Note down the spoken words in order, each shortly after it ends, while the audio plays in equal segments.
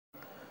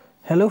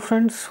Hello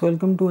friends,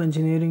 welcome to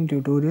engineering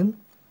tutorial.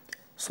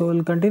 So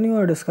we'll continue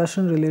our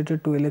discussion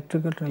related to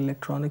electrical and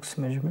electronics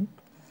measurement.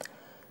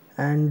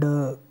 And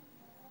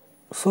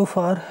so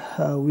far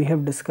we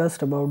have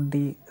discussed about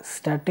the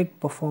static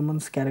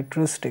performance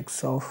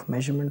characteristics of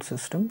measurement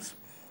systems,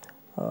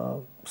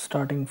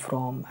 starting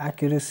from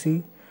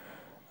accuracy,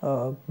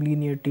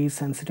 linearity,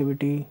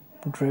 sensitivity,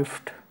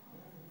 drift,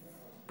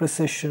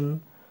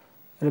 precision,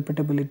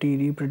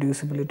 repeatability,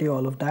 reproducibility,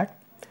 all of that.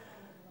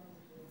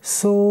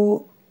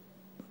 So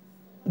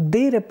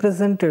they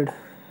represented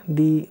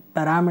the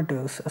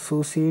parameters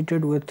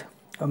associated with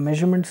a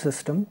measurement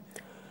system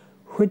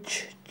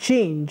which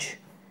change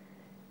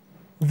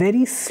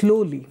very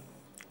slowly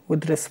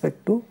with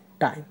respect to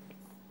time,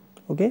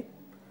 okay,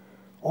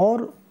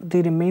 or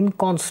they remain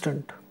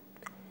constant.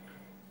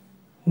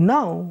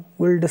 Now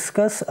we'll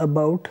discuss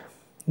about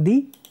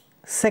the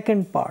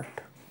second part,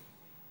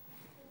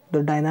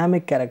 the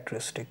dynamic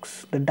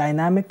characteristics, the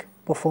dynamic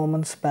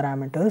performance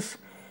parameters,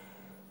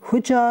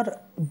 which are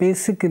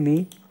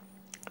basically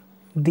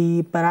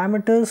the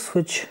parameters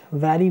which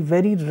vary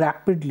very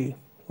rapidly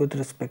with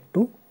respect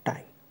to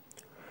time.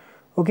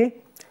 Okay,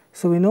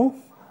 so we know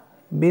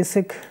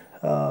basic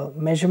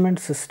measurement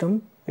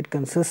system, it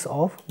consists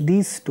of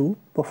these two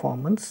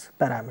performance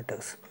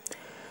parameters.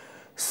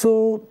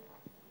 So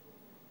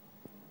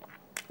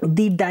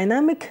the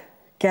dynamic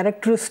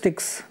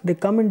characteristics, they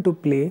come into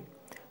play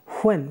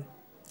when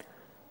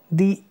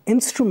the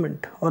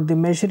instrument or the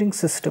measuring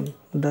system,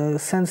 the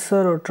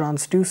sensor or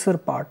transducer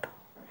part,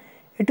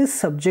 it is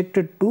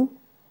subjected to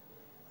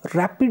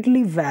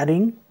rapidly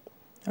varying,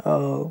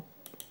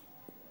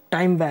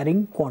 time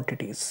varying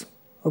quantities,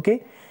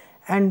 okay.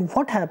 And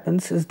what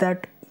happens is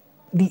that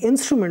the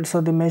instruments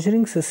or the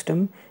measuring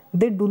system,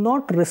 they do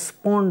not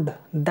respond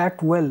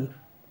that well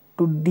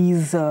to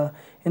these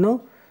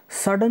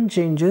sudden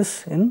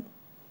changes in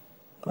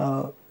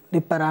the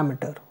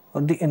parameter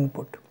or the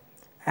input,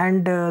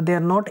 and they are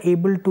not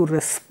able to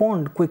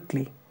respond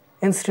quickly,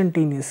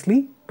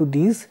 instantaneously to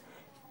these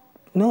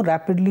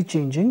rapidly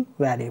changing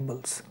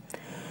variables,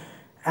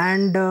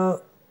 and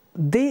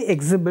they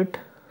exhibit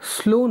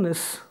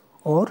slowness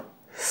or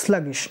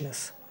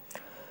sluggishness.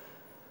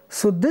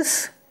 So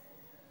this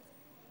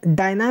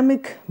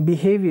dynamic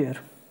behavior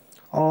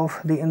of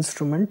the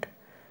instrument,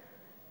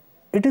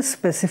 it is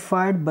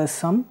specified by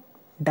some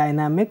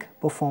dynamic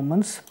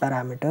performance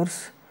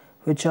parameters,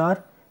 which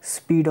are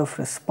speed of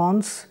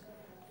response,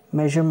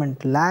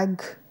 measurement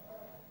lag,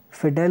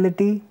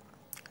 fidelity,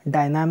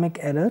 dynamic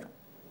error,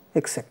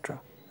 etc.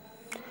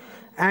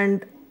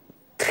 And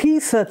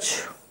three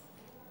such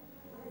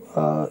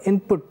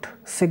input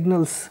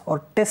signals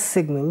or test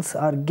signals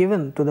are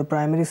given to the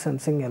primary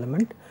sensing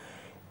element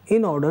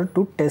in order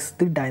to test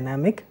the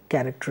dynamic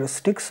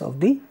characteristics of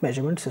the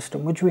measurement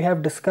system, which we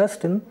have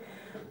discussed in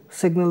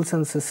signals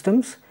and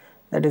systems,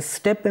 that is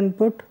step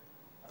input,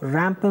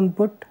 ramp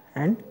input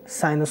and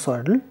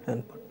sinusoidal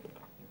input.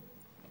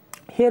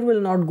 Here we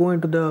will not go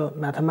into the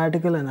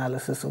mathematical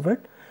analysis of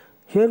it.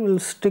 Here we'll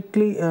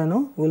strictly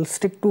we'll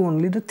stick to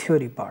only the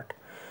theory part.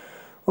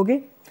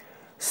 Okay,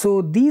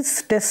 so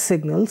these test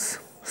signals,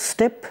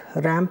 step,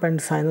 ramp and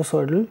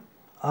sinusoidal,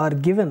 are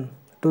given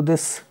to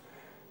this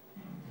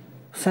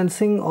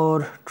sensing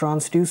or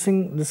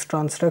transducing, this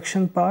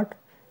transduction part,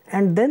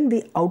 and then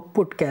the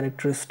output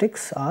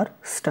characteristics are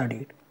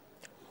studied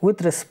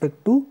with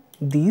respect to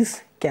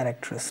these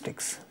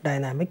characteristics,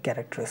 dynamic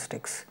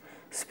characteristics: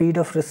 speed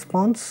of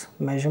response,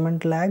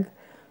 measurement lag,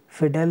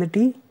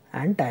 fidelity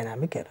and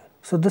dynamic error.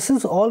 So this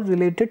is all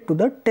related to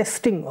the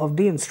testing of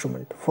the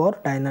instrument for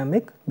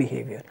dynamic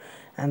behavior,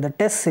 and the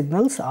test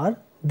signals are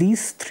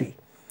these three.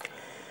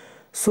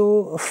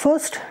 So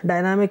first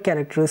dynamic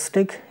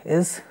characteristic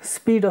is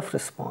speed of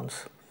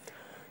response.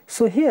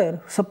 So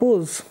here,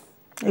 suppose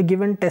a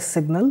given test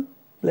signal,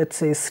 let's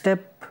say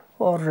step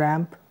or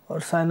ramp or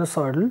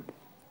sinusoidal,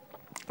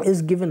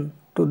 is given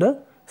to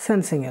the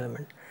sensing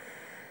element.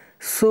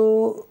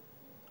 So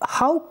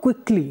how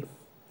quickly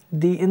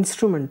the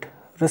instrument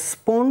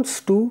responds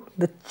to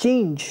the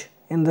change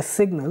in the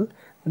signal,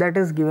 that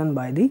is given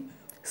by the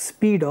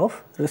speed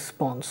of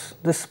response,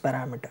 this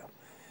parameter.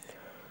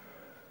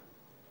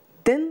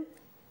 Then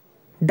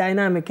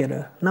dynamic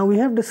error. Now we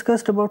have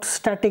discussed about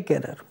static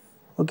error,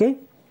 okay,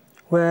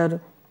 where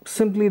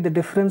simply the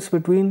difference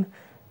between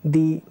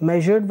the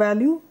measured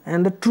value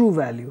and the true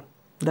value,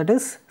 that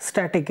is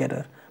static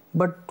error.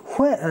 But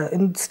where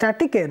in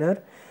static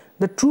error,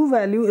 the true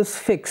value is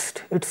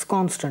fixed, it's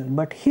constant,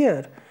 but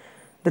here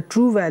the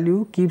true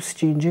value keeps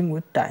changing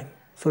with time.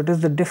 So it is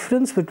the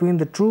difference between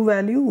the true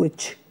value,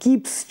 which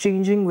keeps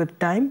changing with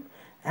time,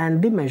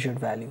 and the measured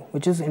value,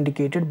 which is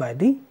indicated by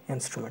the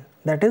instrument,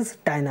 that is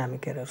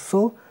dynamic error.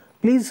 So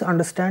please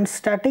understand,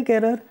 static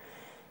error,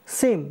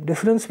 same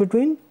difference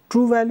between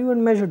true value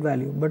and measured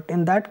value, but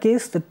in that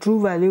case the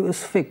true value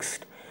is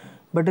fixed,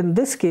 but in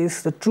this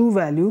case the true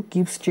value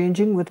keeps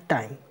changing with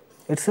time.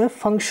 It's a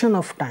function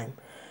of time,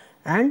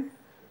 and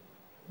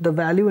the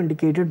value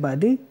indicated by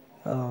the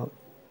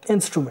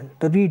instrument,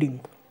 the reading.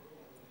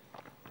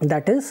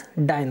 that is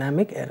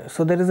dynamic error.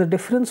 So there is a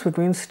difference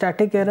between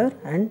static error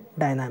and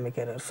dynamic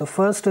error. So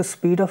first is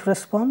speed of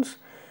response,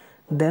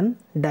 then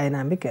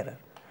dynamic error.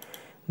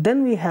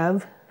 Then we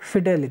have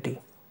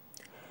fidelity.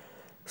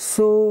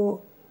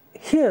 So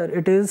here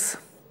it is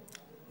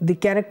the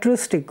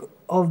characteristic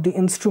of the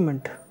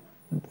instrument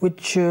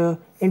which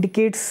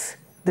indicates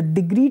the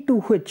degree to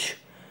which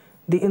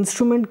the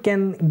instrument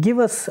can give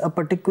us a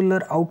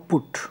particular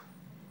output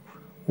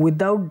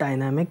without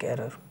dynamic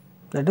error,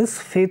 that is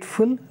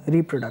faithful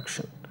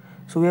reproduction.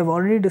 So we have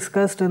already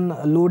discussed in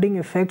loading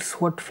effects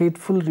what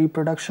faithful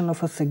reproduction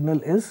of a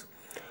signal is.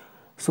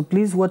 So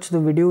please watch the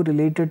video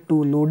related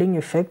to loading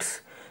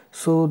effects.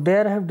 So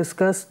there I have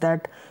discussed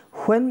that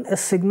when a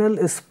signal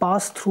is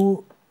passed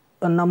through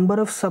a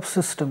number of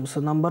subsystems,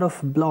 a number of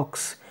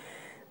blocks,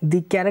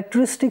 the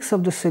characteristics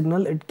of the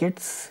signal, it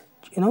gets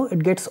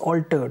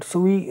altered. So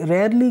we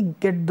rarely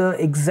get the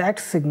exact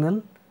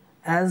signal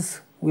as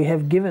we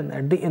have given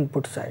at the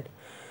input side.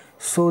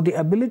 So the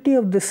ability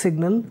of this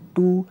signal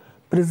to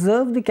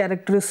preserve the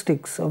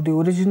characteristics of the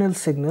original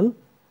signal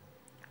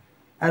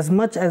as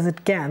much as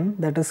it can,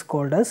 that is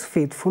called as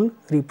faithful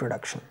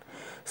reproduction.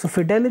 So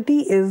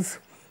fidelity is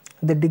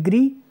the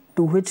degree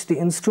to which the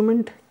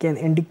instrument can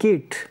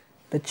indicate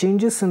the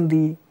changes in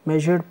the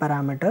measured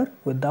parameter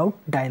without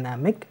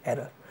dynamic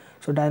error.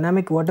 So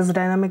what is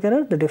dynamic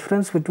error? The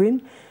difference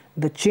between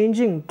the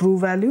changing true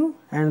value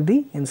and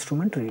the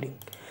instrument reading.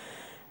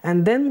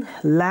 And then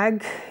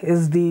lag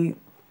is the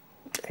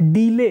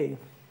delay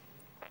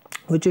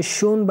which is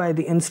shown by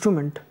the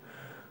instrument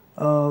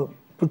to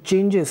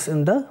changes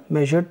in the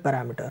measured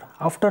parameter.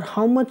 After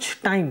how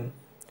much time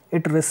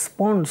it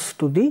responds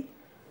to the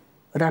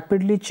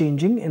rapidly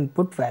changing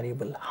input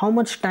variable. How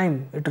much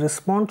time it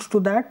responds to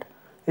that,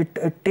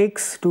 it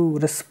takes to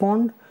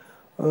respond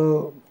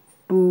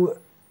to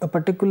a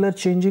particular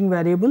changing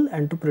variable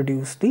and to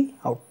produce the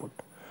output.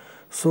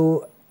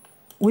 So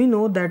we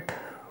know that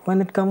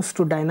when it comes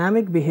to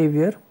dynamic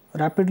behavior,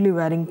 rapidly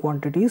varying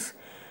quantities,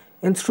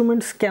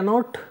 instruments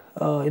cannot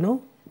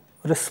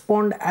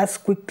respond as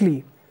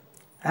quickly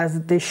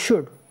as they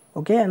should,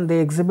 okay, and they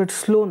exhibit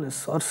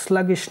slowness or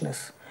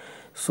sluggishness.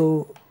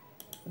 So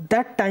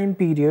that time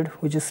period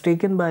which is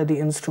taken by the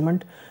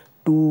instrument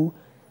to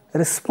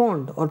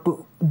respond or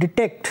to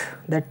detect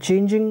that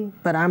changing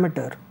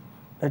parameter,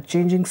 that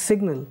changing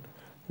signal,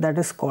 that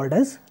is called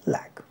as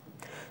lag.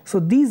 So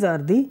these are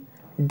the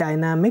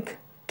dynamic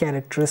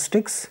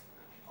characteristics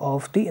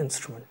of the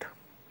instrument.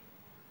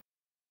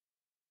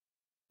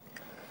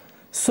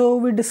 So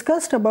we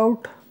discussed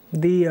about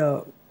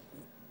the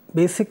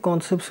basic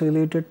concepts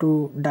related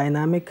to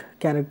dynamic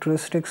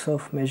characteristics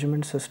of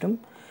measurement system.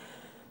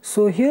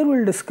 So here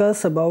we'll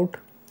discuss about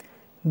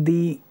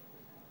the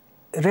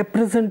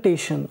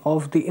representation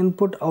of the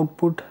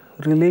input-output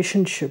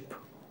relationship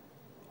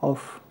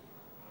of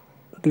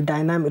the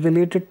dynamic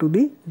related to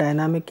the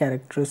dynamic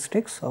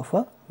characteristics of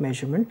a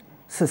measurement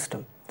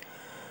system.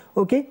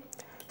 Okay,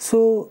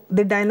 so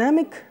the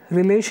dynamic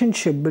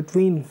relationship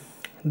between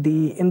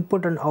the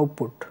input and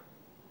output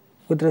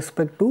with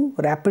respect to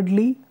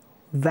rapidly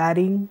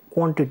varying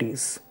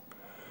quantities,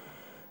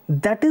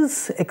 that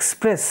is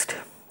expressed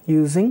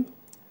using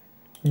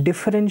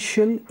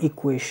differential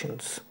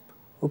equations.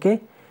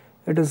 Okay,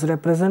 it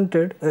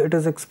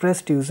is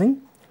expressed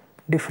using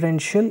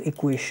differential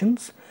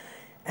equations,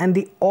 and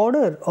the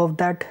order of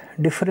that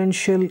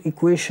differential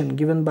equation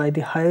given by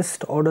the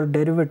highest order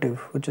derivative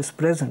which is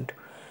present,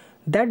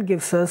 that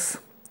gives us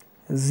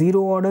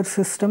zero order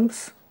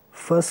systems,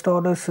 first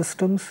order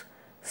systems,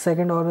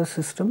 second order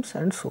systems,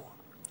 and so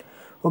on.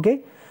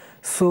 Okay,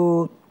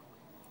 so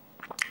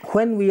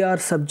when we are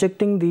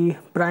subjecting the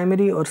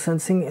primary or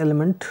sensing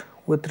element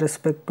with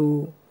respect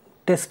to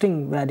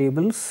testing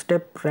variables,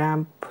 step,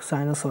 ramp,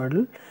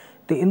 sinusoidal,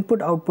 the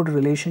input-output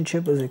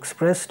relationship is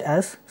expressed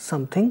as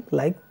something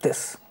like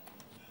this.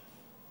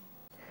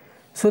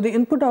 So the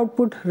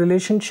input-output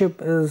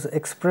relationship is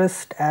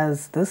expressed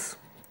as this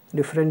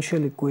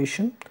differential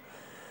equation.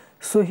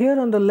 So here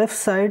on the left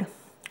side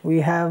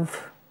we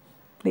have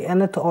the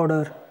nth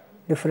order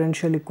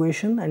differential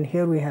equation, and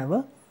here we have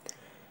a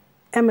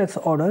mth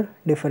order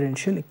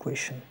differential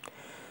equation.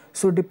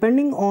 So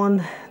depending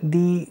on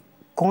the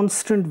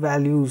constant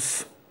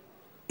values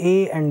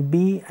a and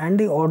b and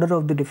the order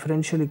of the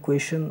differential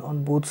equation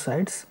on both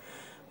sides,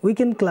 we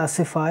can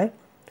classify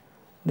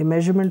the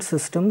measurement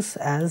systems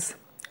as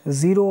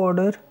zero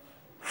order,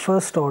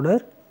 first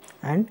order,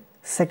 and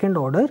second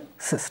order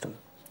system.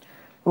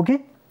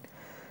 Okay,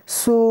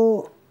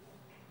 so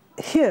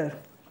here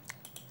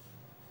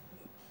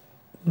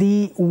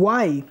the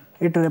y,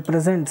 it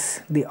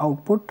represents the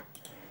output,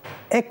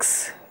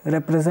 x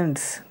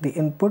represents the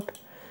input,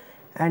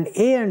 and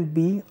a and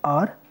b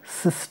are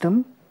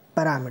system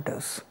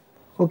parameters.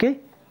 Okay,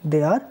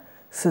 they are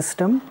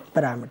system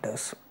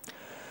parameters.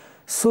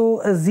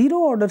 So a zero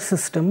order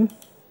system,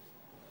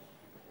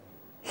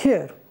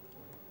 here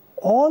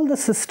all the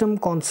system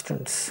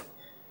constants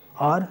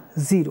are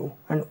 0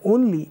 and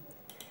only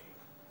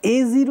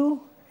a0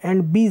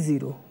 and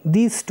b0,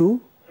 these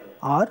two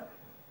are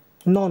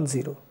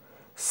non-zero.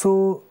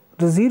 So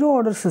the zero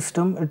order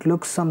system, it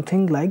looks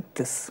something like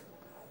this.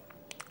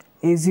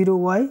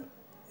 A0y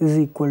is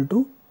equal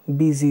to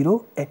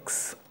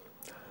B0x.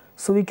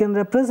 So we can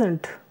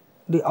represent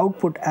the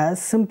output as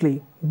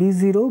simply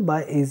B0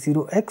 by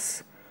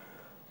A0x,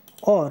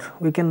 or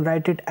we can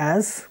write it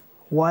as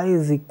y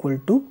is equal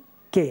to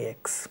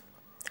kx,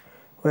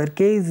 where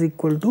k is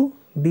equal to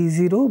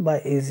B0 by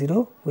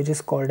A0, which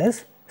is called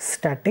as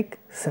static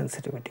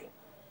sensitivity.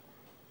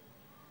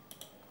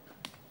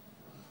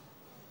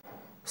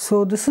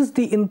 So this is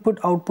the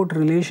input-output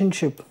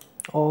relationship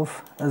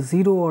of a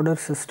zero order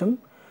system,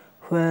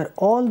 where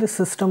all the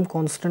system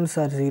constants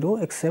are 0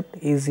 except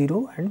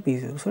A0 and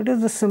B0. So it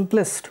is the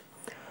simplest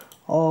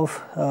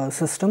of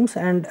systems,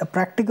 and a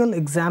practical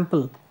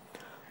example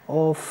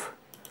of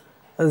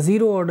a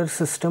zero order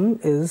system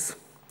is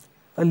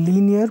a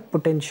linear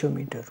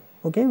potentiometer.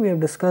 Okay, we have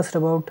discussed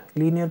about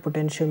linear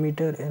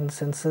potentiometer in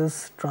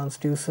sensors,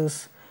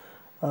 transducers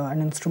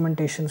and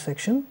instrumentation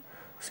section.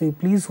 So you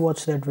please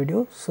watch that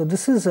video. So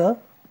this is a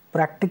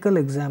practical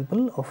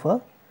example of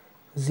a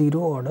zero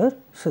order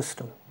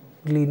system,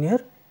 linear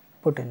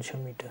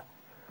potentiometer.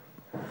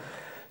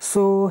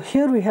 So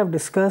here we have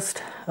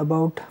discussed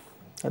about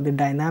the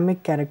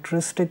dynamic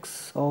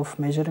characteristics of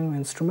measuring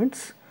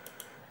instruments,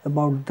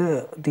 about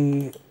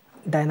the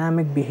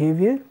dynamic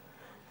behavior,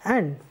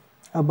 and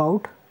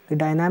about the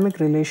dynamic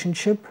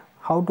relationship,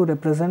 how to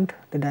represent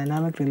the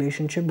dynamic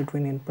relationship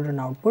between input and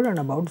output, and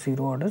about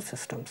zero order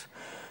systems.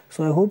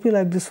 So I hope you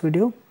like this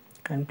video,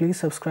 and please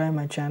subscribe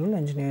my channel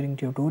Engineering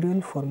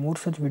Tutorial for more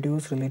such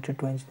videos related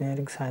to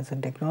engineering, science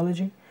and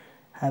technology.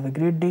 Have a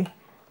great day.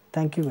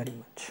 Thank you very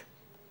much.